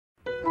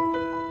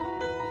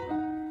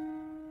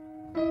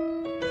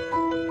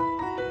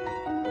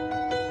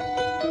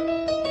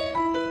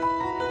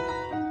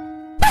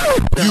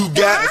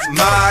got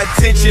my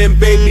attention,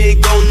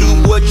 baby, go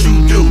do what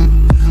you do.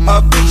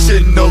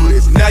 Eviction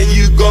notice, now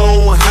you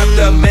gon' have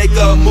to make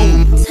a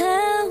move.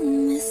 Tell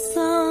me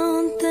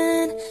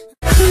something.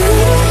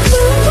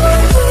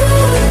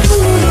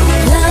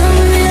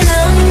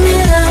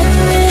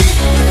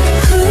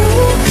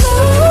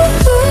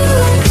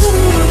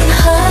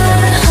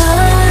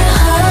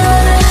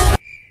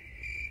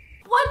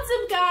 What's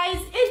up,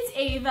 guys? It's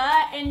Ava,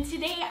 and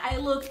today I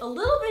look a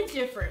little bit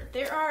different.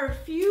 There are a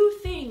few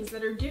things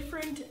that are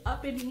different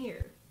up in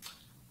here.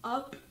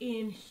 Up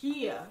in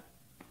here.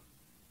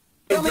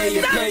 Shorty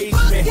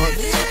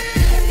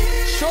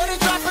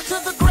drop her to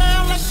the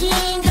ground like she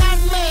ain't got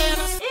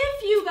manners.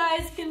 If you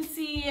guys can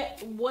see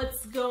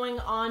what's going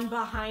on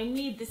behind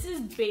me, this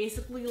is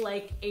basically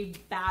like a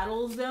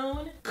battle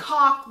zone.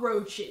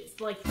 Cockroaches,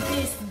 like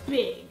this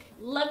big.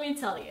 Let me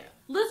tell you.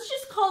 Let's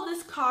just call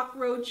this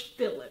cockroach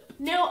Philip.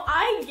 Now,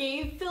 I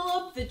gave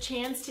Philip the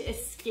chance to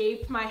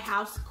escape my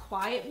house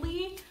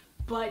quietly,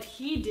 but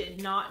he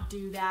did not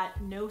do that.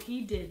 No,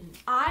 he didn't.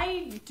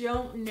 I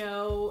don't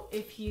know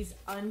if he's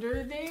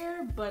under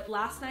there, but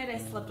last night I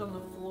slept on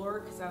the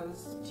floor because I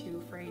was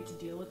too afraid to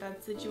deal with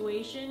that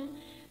situation.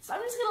 So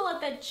I'm just gonna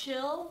let that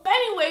chill. But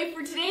anyway,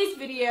 for today's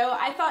video,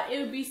 I thought it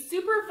would be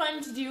super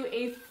fun to do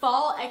a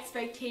fall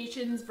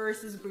expectations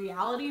versus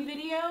reality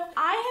video.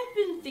 I have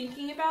been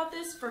thinking about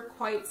this for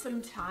quite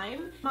some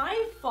time.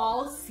 My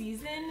fall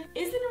season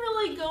isn't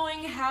really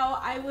going how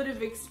I would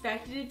have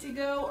expected it to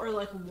go or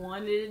like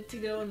wanted it to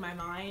go in my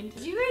mind.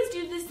 Do you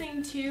guys do this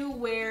thing too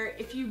where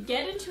if you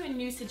get into a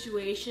new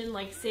situation,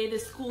 like say the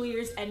school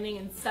year's ending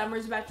and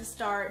summer's about to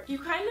start, you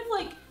kind of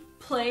like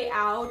play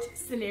out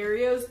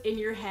scenarios in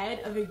your head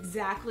of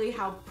exactly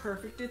how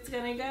perfect it's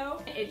gonna go?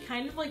 It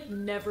kind of like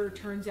never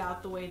turns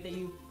out the way that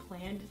you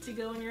planned it to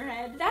go in your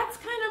head. That's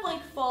kind of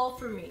like fall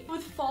for me.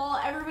 With fall,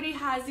 everybody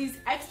has these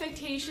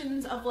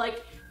expectations of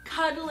like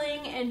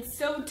cuddling and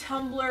so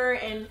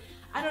Tumblr and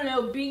I don't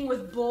know, being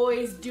with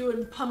boys,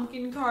 doing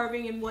pumpkin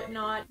carving and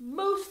whatnot.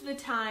 Most of the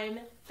time,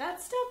 that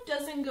stuff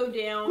doesn't go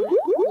down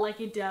like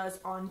it does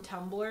on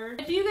Tumblr.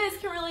 If you guys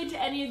can relate to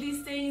any of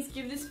these things,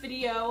 give this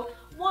video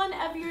one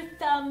of your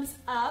thumbs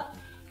up.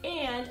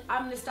 And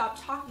I'm gonna stop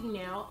talking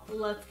now.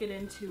 Let's get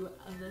into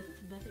this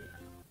video.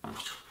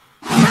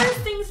 First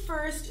things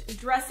first,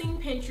 dressing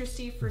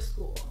Pinteresty for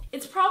school.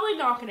 It's probably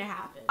not gonna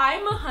happen.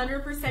 I'm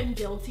 100%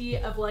 guilty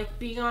of like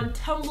being on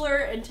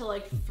Tumblr until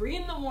like 3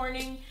 in the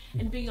morning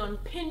and being on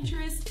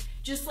Pinterest,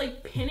 just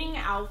like pinning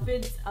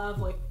outfits of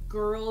like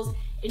girls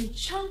in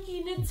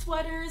chunky knit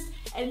sweaters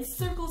and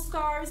circle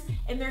scarves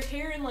and their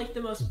hair in like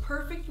the most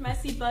perfect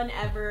messy bun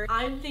ever.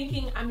 I'm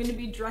thinking I'm gonna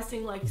be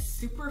dressing like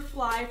super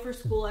fly for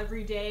school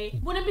every day.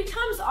 When it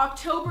becomes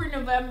October,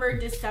 November,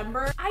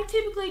 December, I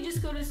typically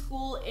just go to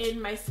school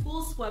in my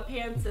school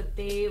sweatpants that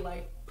they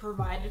like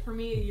provided for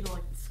me, you know,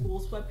 like the school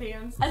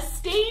sweatpants. A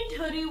stained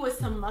hoodie with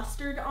some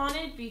mustard on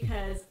it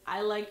because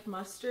I like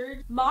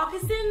mustard.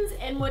 Moccasins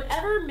and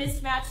whatever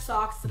mismatched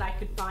socks that I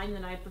could find the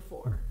night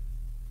before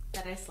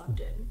that I slept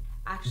in.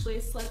 Actually, I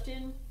slept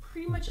in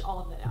pretty much all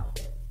of that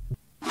outfit.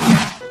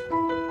 I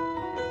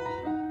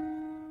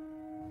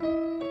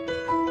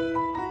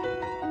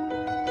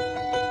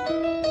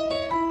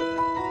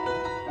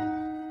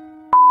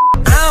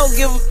don't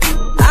give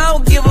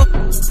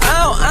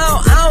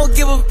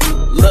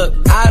Look,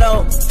 I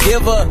don't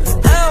give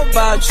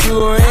about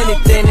you or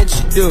anything that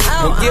you do.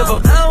 Don't give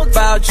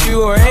about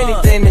you or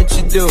anything that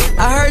you do.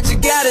 I heard you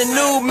got a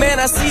new man,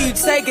 I see you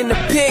taking the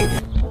pic.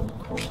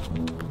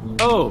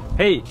 Oh,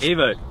 hey,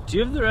 Ava, do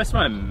you have the rest of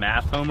my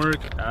math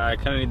homework? I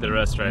kind of need the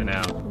rest right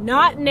now.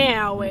 Not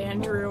now,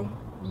 Andrew.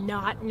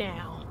 Not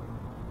now.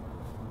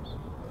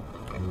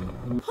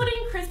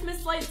 Putting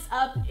Christmas lights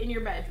up in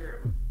your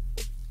bedroom.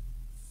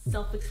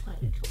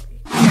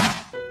 Self-explanatory.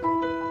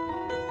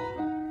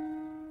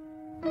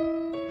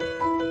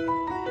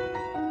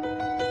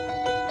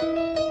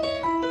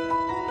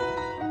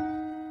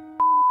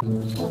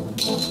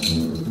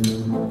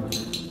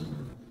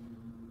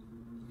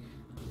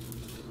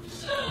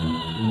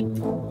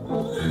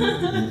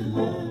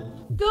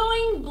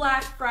 Going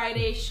Black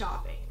Friday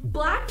shopping.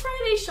 Black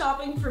Friday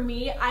shopping for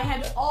me, I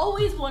had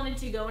always wanted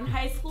to go in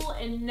high school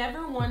and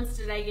never once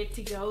did I get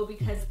to go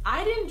because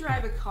I didn't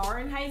drive a car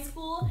in high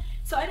school,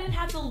 so I didn't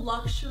have the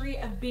luxury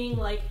of being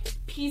like,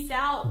 peace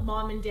out,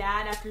 mom and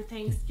dad, after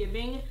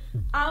Thanksgiving.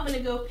 I'm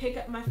gonna go pick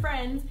up my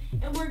friends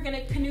and we're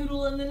gonna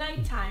canoodle in the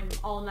nighttime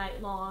all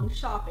night long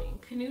shopping.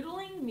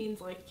 Canoodling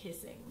means like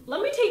kissing.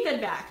 Let me take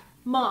that back.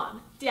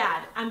 Mom,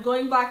 Dad, I'm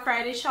going Black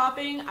Friday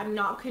shopping. I'm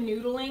not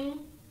canoodling.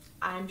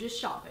 I'm just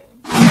shopping.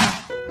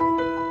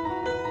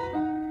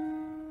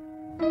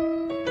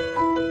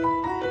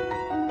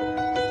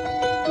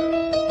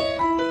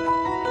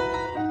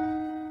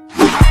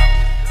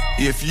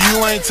 If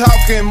you ain't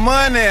talking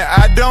money,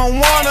 I don't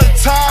wanna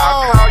talk.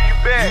 I'll call you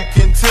back.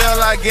 You can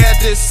tell I got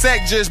this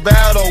sack just by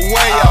the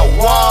way I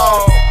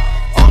walk.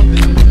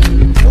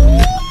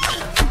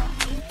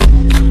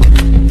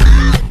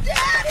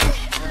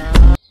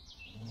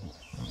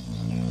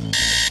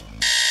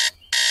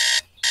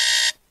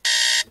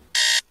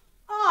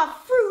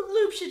 Fruit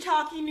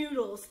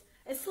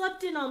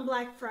slept in on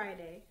Black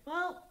Friday.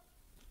 Well,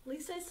 at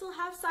least I still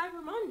have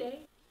Cyber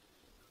Monday.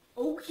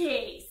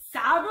 Okay,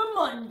 Cyber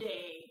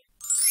Monday.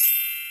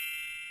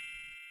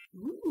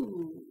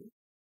 Ooh.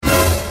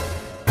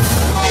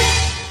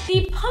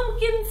 The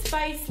Pumpkin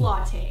Spice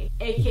Latte,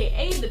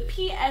 aka the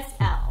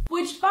PSL.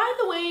 Which, by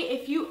the way,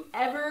 if you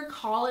ever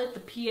call it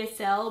the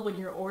PSL when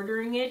you're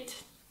ordering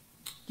it,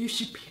 you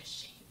should be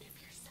ashamed of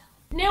yourself.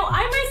 Now,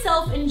 I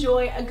myself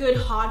enjoy a good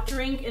hot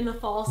drink in the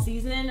fall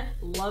season.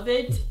 Love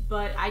it,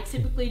 but I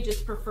typically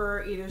just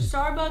prefer either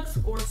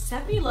Starbucks or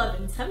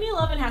 7-Eleven.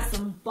 7-Eleven has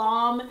some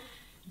bomb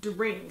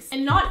drinks.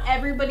 And not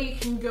everybody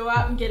can go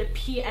out and get a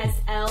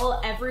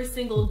PSL every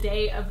single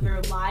day of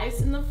their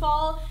lives in the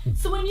fall.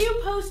 So when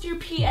you post your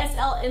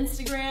PSL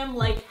Instagram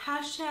like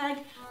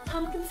hashtag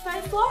pumpkin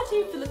spice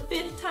latte for the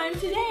 5th time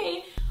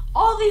today,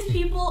 all these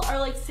people are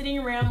like sitting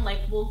around like,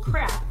 well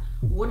crap,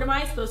 what am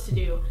I supposed to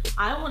do?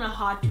 I want a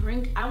hot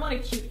drink, I want a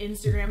cute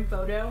Instagram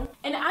photo.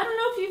 And I don't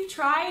know if you've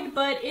tried,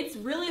 but it's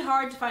really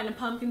hard to find a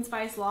pumpkin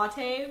spice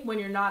latte when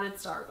you're not at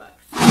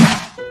Starbucks.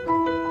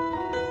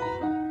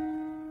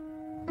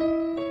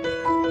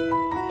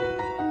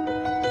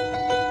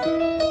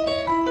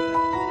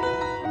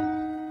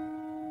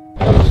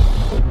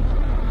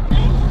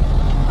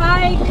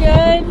 Hi,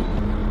 good.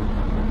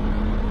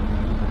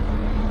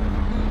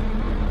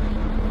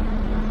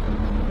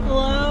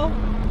 Hello?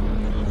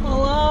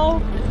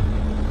 Hello?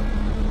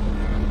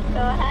 Go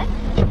ahead.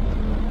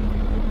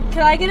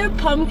 Can I get a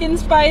pumpkin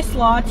spice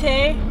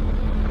latte?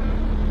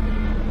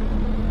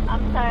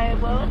 I'm sorry,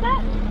 what was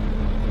that?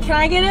 Can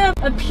I get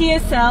a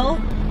PSL?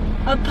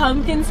 A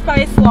pumpkin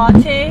spice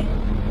latte?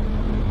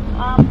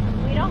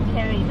 We don't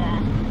carry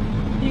that.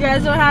 You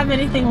guys don't have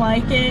anything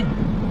like it?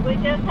 We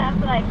just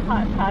have like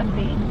hot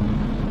coffee.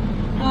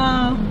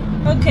 Oh,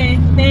 okay,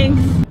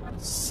 thanks.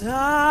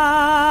 Silent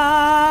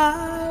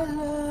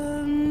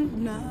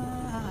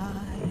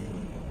night.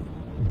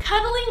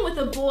 Cuddling with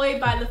a boy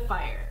by the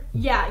fire.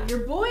 Yeah,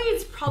 your boy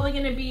is probably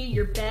gonna be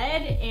your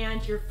bed,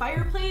 and your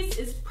fireplace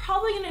is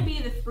probably gonna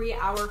be the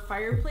 3-hour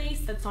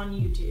fireplace that's on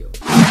YouTube.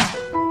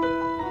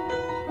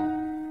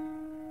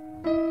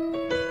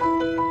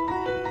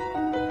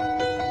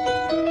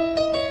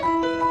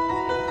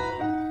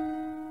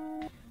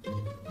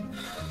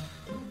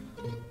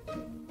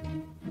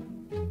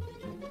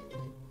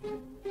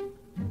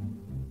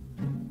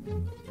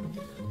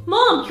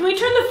 Mom, can we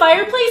turn the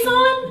fireplace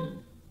on?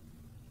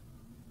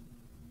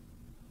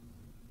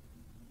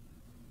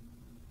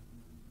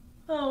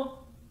 Oh.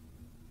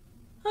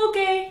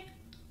 Okay.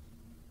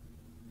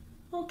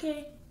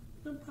 Okay.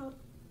 No problem.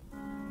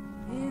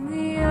 In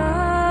the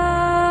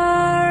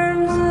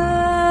arms of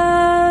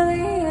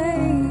the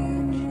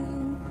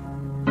angel,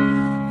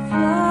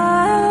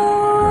 fly.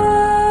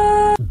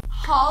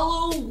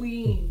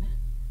 Halloween.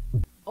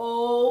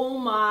 Oh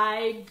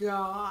my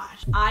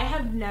gosh. I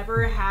have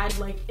never had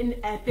like an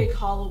epic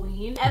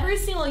Halloween. Every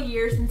single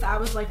year since I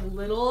was like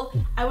little,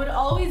 I would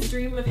always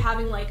dream of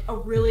having like a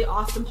really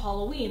awesome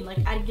Halloween. Like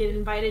I'd get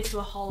invited to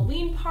a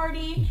Halloween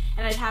party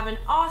and I'd have an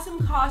awesome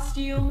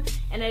costume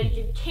and I'd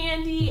get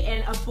candy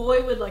and a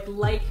boy would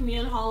like me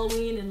on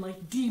Halloween and like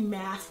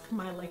demask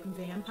my like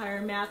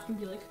vampire mask and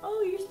be like,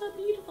 oh, you're so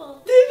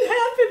beautiful. Didn't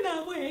happen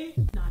that way.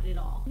 Not at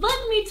all.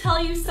 Let me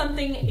tell you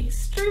something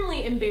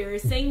extremely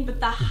embarrassing, but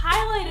the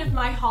highlight of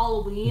my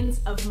Halloweens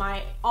of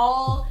my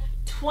all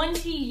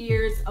 20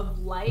 years of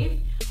life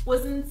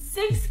was in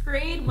 6th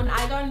grade when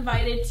I got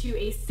invited to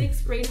a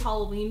 6th grade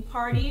Halloween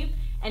party,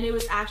 and it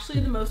was actually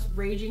the most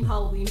raging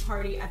Halloween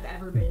party I've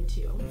ever been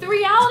to. The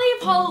reality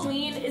of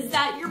Halloween is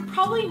that you're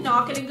probably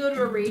not gonna go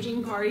to a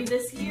raging party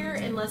this year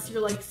unless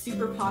you're like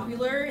super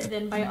popular.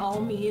 Then by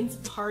all means,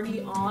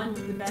 party on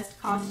with the best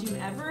costume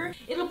ever.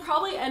 It'll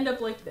probably end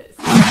up like this.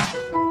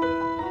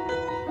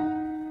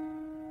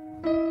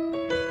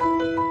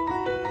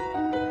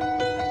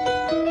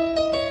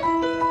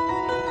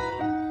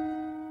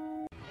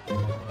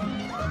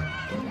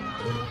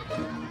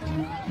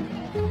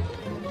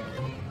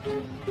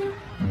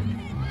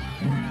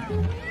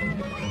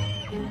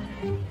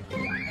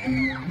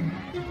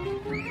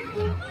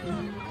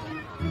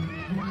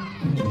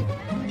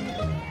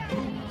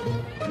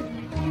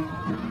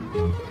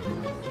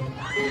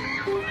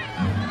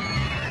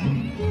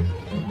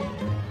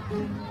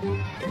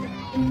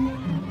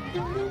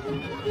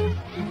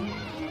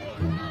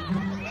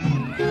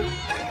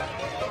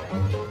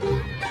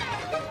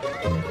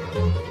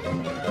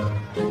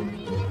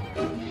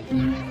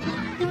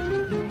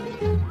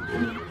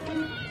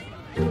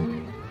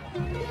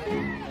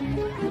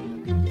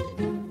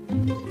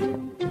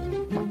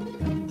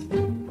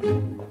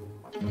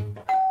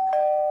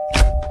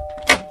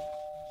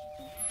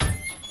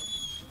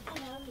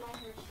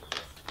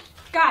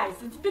 Guys,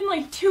 it's been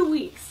like 2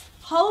 weeks.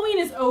 Halloween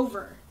is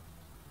over.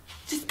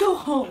 Just go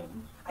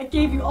home. I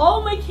gave you all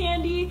of my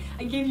candy.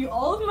 I gave you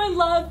all of my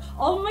love,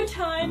 all of my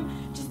time.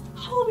 Just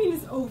Halloween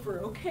is over,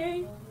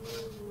 okay?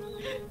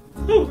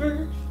 It's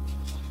over.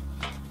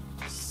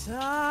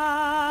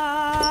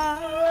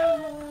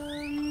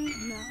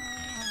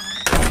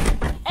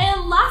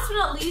 And last but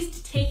not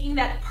least, taking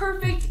that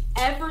perfect,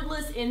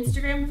 effortless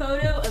Instagram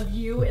photo of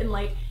you in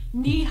like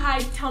knee-high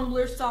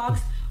tumbler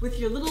socks with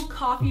your little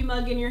coffee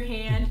mug in your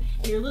hand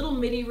and your little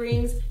midi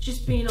rings,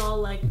 just being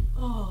all like,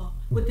 oh,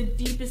 with the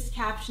deepest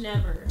caption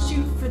ever.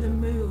 Shoot for the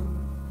moon,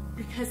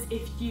 because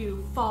if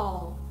you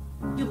fall,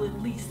 you'll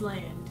at least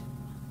land.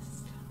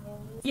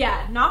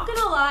 Yeah, not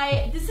gonna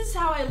lie, this is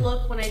how I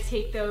look when I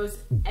take those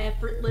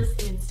effortless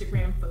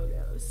Instagram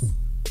photos.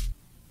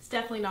 It's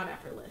definitely not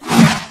effortless.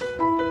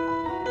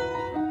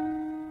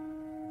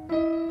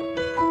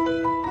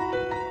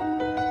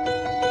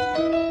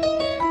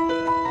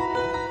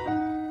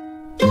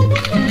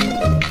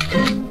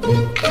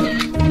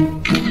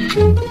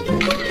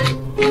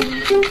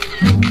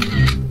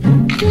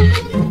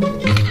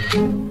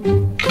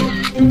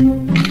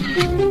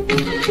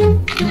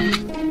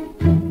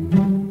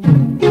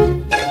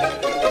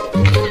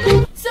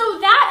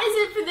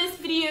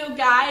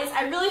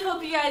 I really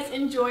hope you guys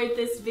enjoyed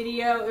this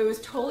video. It was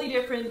totally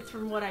different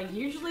from what I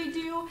usually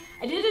do.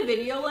 I did a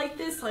video like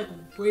this like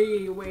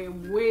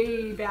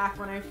way back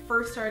when I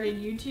first started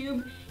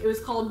YouTube. It was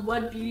called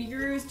What Beauty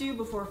Gurus Do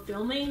Before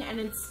Filming, and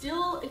it's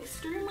still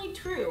extremely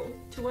true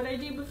to what I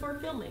do before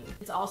filming.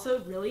 It's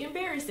also really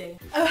embarrassing.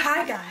 Oh,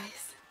 hi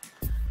guys.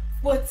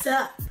 What's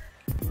up?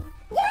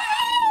 Yay!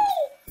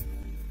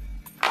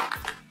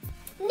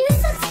 New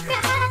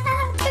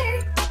subscriber!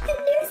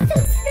 New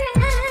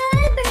subscriber!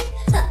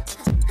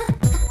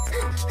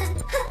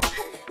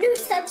 New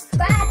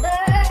subscriber!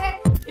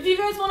 If you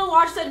guys want to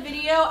watch that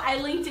video, I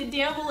linked it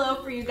down below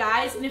for you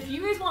guys. And if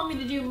you guys want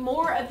me to do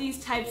more of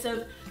these types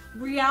of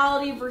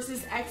reality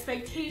versus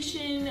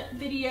expectation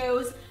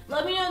videos,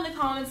 let me know in the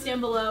comments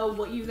down below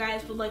what you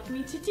guys would like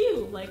me to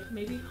do. Like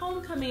maybe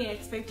homecoming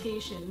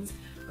expectations,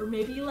 or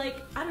maybe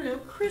like, I don't know,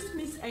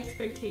 Christmas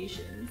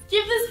expectations.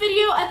 Give this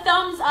video a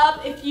thumbs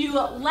up if you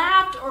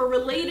laughed or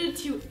related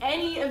to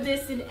any of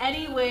this in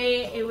any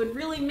way. It would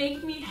really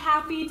make me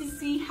happy to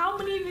see how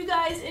many of you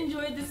guys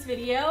enjoyed this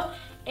video.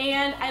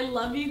 And I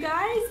love you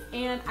guys,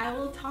 and I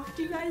will talk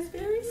to you guys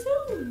very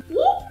soon.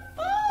 Whoop!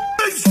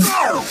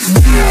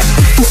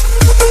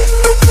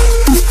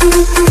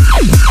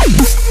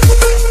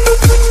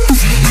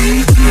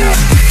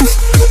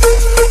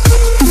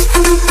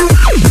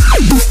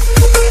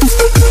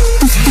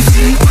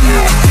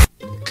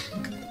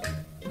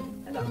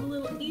 I got my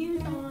little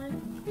ears on.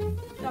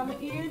 Got my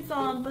ears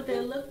on, but they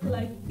look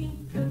like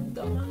pink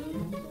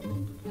gum.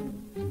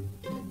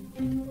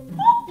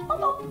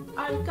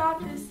 I've got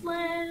this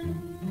lens.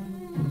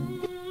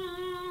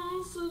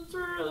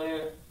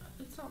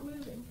 It's not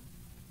moving.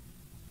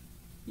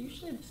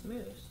 Usually this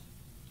moves.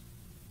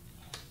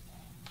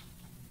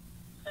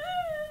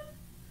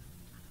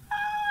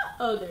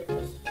 Oh, there it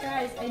goes.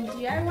 Guys, I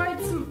DIY'd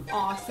some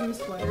awesome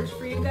sweaters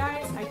for you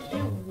guys. I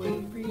can't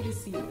wait for you to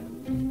see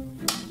them.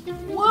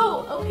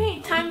 Whoa,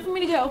 okay, time for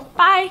me to go.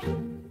 Bye.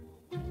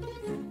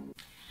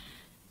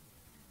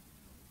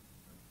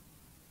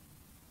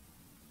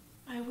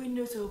 My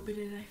window's open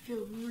and I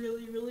feel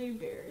really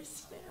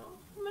embarrassed now.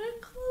 I'm gonna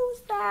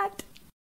close that.